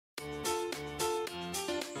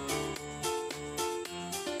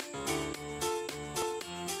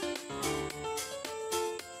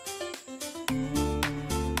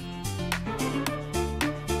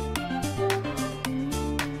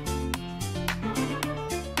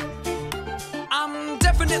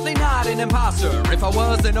definitely not an imposter. If I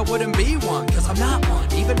was, then I wouldn't be one, cause I'm not one.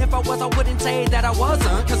 Even if I was, I wouldn't say that I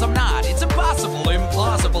wasn't, cause I'm not. It's impossible,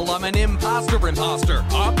 implausible, I'm an imposter.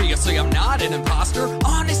 Obviously I'm not an imposter.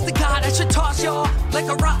 Honest to God, I should toss y'all like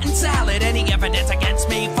a rotten salad. Any evidence against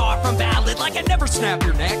me, far from valid. Like I never snap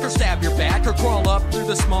your neck or stab your back or crawl up through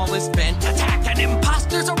the smallest vent. Attack an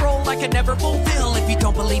imposter's a role I can never fulfill. If you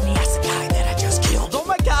don't believe me, ask the guy that I just killed. Oh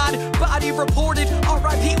my God, body reported,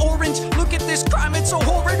 R.I.P. Orange. Look at this crime, it's so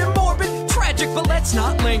horrid and morbid. Tragic, but let's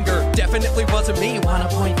not linger. Definitely wasn't me, wanna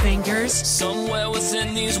point fingers? Somewhere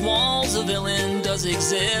within these walls a villain does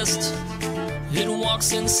exist. It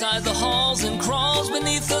walks inside the halls and crawls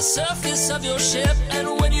beneath the surface of your ship.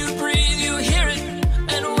 And when you breathe you hear it,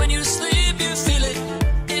 and when you sleep you feel it.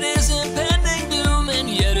 It is impending doom, and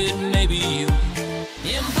yet it may be you.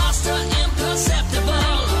 Imposter, imperceptible,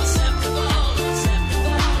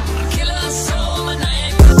 a killer soul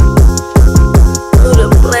maniacal. Buddha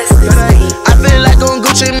bless this beat. I feel like on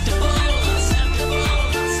Gucci.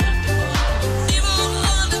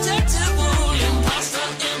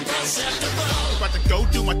 Go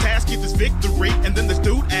do my task, get this victory, and then this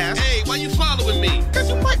dude asks, hey, why you following me? Cause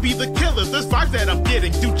you might be the killer. There's vibes that I'm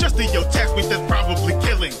getting. Do just to your task, me that's probably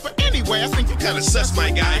killing. But anyway, I think you Kinda sus,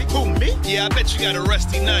 my guy. Who, me? Yeah, I bet you got a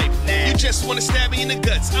rusty knife. Nah. You just wanna stab me in the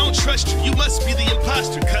guts. I don't trust you. You must be the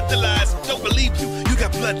imposter. Cut the lies. Don't believe you. You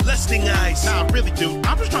got bloodlusting eyes. Nah, really, dude.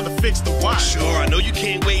 I'm just trying to fix the why. Sure, I know you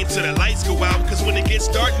can't wait until the lights go out, cause when it gets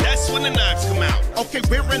dark, that's when the knives come out. Okay,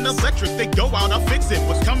 we're in electric. They go out, I'll fix it.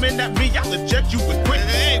 What's coming at me, I'll eject you with quick.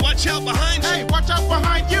 Hey, watch out behind you. Hey, watch out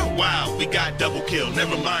behind you. Wow, we got double kill.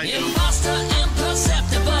 Never mind you. Imposter,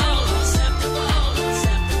 imperceptible,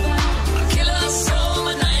 a killer soul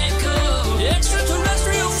maniacal,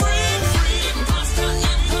 extraterrestrial freak. Imposter,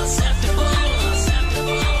 imperceptible,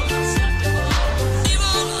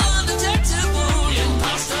 evil undetectable.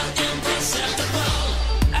 Imposter, imperceptible.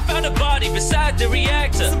 I found a body beside the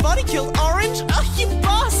reactor. Somebody killed Orange? Oh, you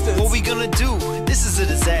bastards! What we gonna do? This is a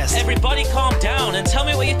disaster. Everybody calm down and tell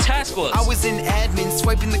me what your task was. I was in admin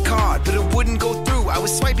swiping the card, but it wouldn't go through. I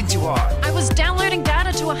was swiping too hard. I was downloading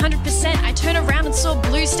data to 100%. I turned around and saw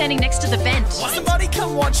Blue standing next to the vent. Somebody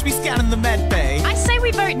come watch me scanning the med bay. I say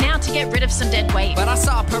we vote now to get rid of some dead weight. But I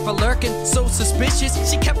saw Purple lurking, so suspicious.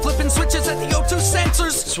 She kept flipping switches at the O2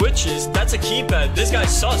 sensors. Switches? That's a keypad. This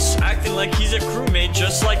guy's sus, acting like he's a crewmate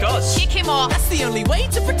just like us. Kick him off. That's the only way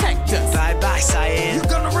to protect us. Bye-bye, Cyan. You're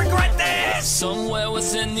gonna regret this! Somewhere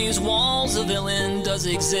within these walls a villain does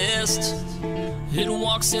exist. It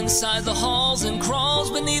walks inside the halls and crawls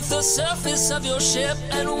beneath the surface of your ship.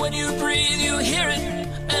 And when you breathe you hear it,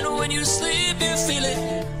 and when you sleep you feel it.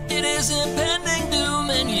 It is impending doom,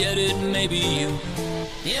 and yet it may be you.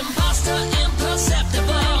 Imposter,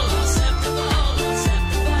 imperceptible,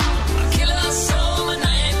 a killer soul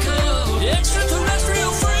maniacal,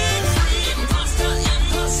 extraterrestrial freak. Imposter,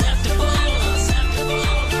 imperceptible,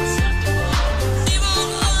 evil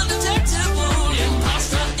undetectable.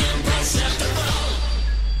 Imposter, imperceptible.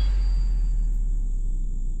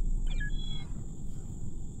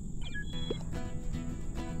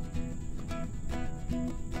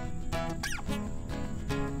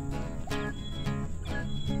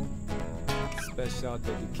 Special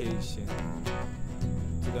dedication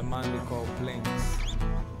to the man they call Blinks.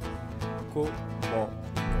 Cool ball.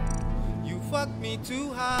 You fucked me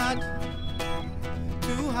too hard,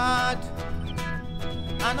 too hard.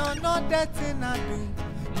 I know not that thing I do.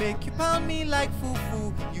 Make you pound me like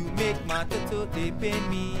fufu. You make my tattoo, they pain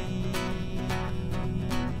me.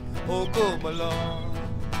 Oh, go along.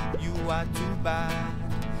 You are too bad.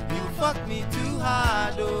 You fucked me too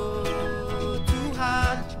hard, oh, too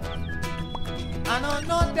hard. I know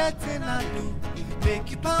not that thing I do.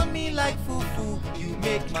 Make you pound me like fufu. You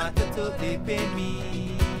make my tattoo, they pain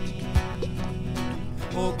me.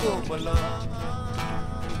 Oh, go along.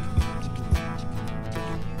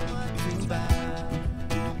 Too bad.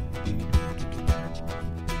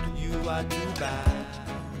 You are too bad.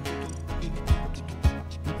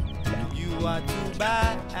 You are too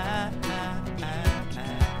bad.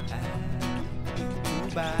 Too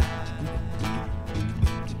bad.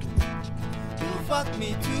 You fuck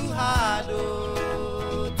me too hard,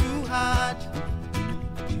 oh, too hard.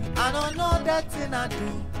 I don't know that thing I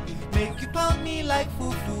do. Make you pound me like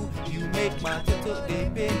fufu. You make my tattoo, they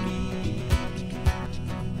pay me.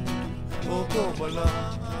 Oh, go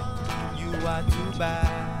along. You are too bad.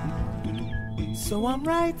 So I'm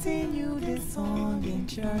writing you this song in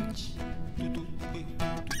church,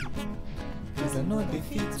 'cause I know they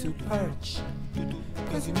fit to perch.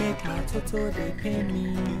 'Cause you make my tattoo, they pay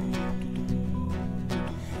me.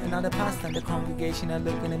 And now the pastor and the congregation are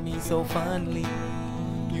looking at me so fondly.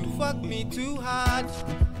 fuck me too hard,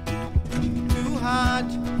 too hard.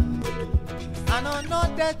 I don't know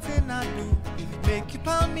that thing I do. Make you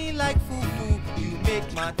pound me like fufu. You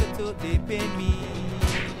make my tattoo, they pay me.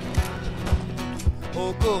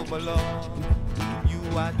 Oh, go below. You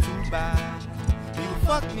are too bad. You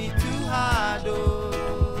fuck me too hard,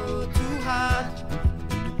 oh, too hard.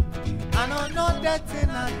 I don't know that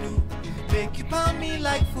thing I do. Make you pound me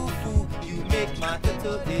like fufu. You make my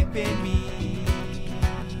tattoo, they pay me.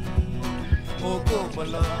 Oh, go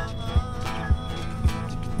below.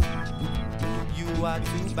 You are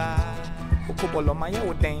too bad. Okobolo my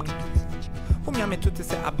odin. Who me to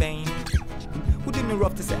say a bang? Who did me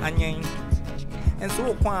rough to say a yang? And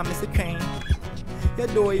so kwa me say train. Ya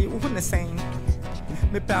doy who the same.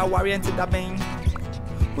 Me pa oriented a bang.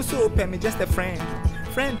 Who so pay me just a friend.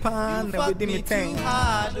 Friend pan and we did me thing. Too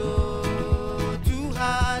hard, oh, too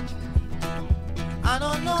hard. I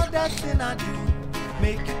don't know that thing I do.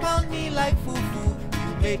 Make you pound me like fufu.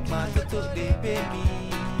 You make my tattoo, they pay me.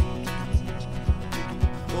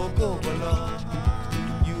 Oh, go below.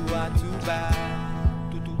 You are too bad.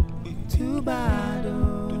 Too bad,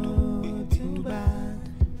 oh, too bad.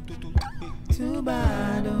 Too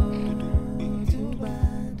bad, oh, too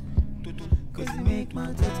bad. Cause you make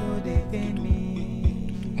my tattoo, they pay me.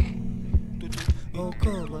 Oh,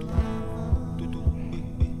 go below.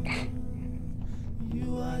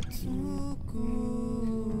 You are too cool.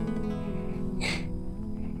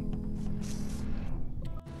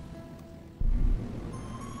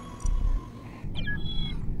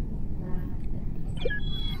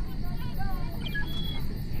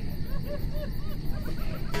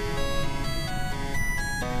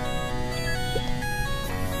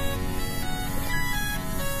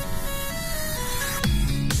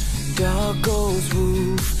 Dog goes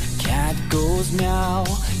woof, cat goes meow,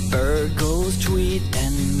 bird goes tweet,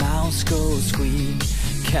 and mouse goes squeak.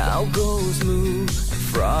 Cow goes moo,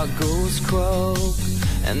 frog goes croak,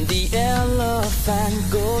 and the elephant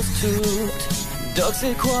goes toot. Ducks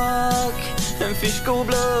say quack, and fish go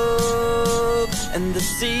blub, and the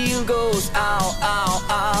seal goes ow, ow,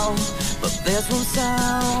 ow. But there's one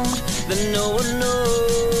sound that no one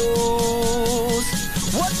knows.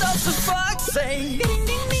 What does the fox say?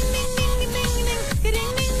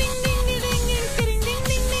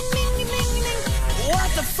 What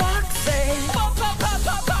the fox say?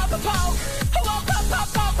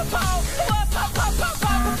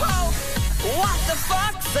 What the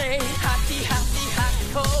fox say? Happy, happy, happy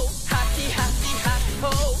ho. Happy, happy, happy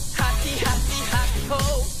ho. Happy, happy, happy ho.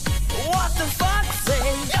 What the fox say?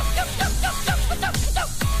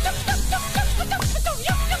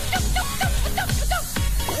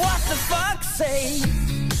 What the fox say?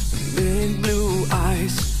 Big blue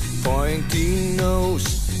eyes, pointy nose,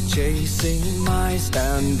 chasing mice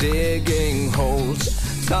and digging holes.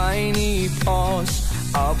 Tiny paws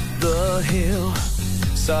up the hill.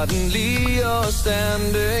 Suddenly you're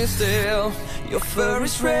standing still. Your fur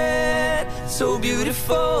is red, so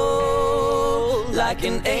beautiful, like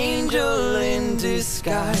an angel in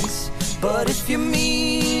disguise. But if you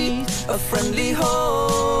meet a friendly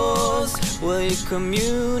horse, will you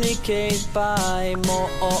communicate by more?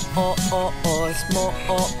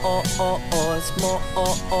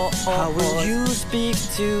 How will you speak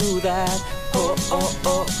to that? What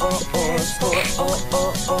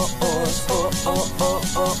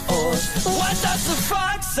does the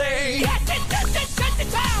fox say?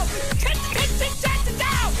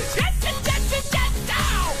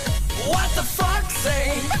 What the fox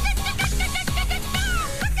say?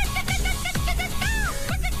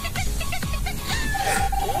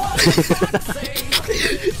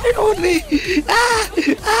 Only. Ah!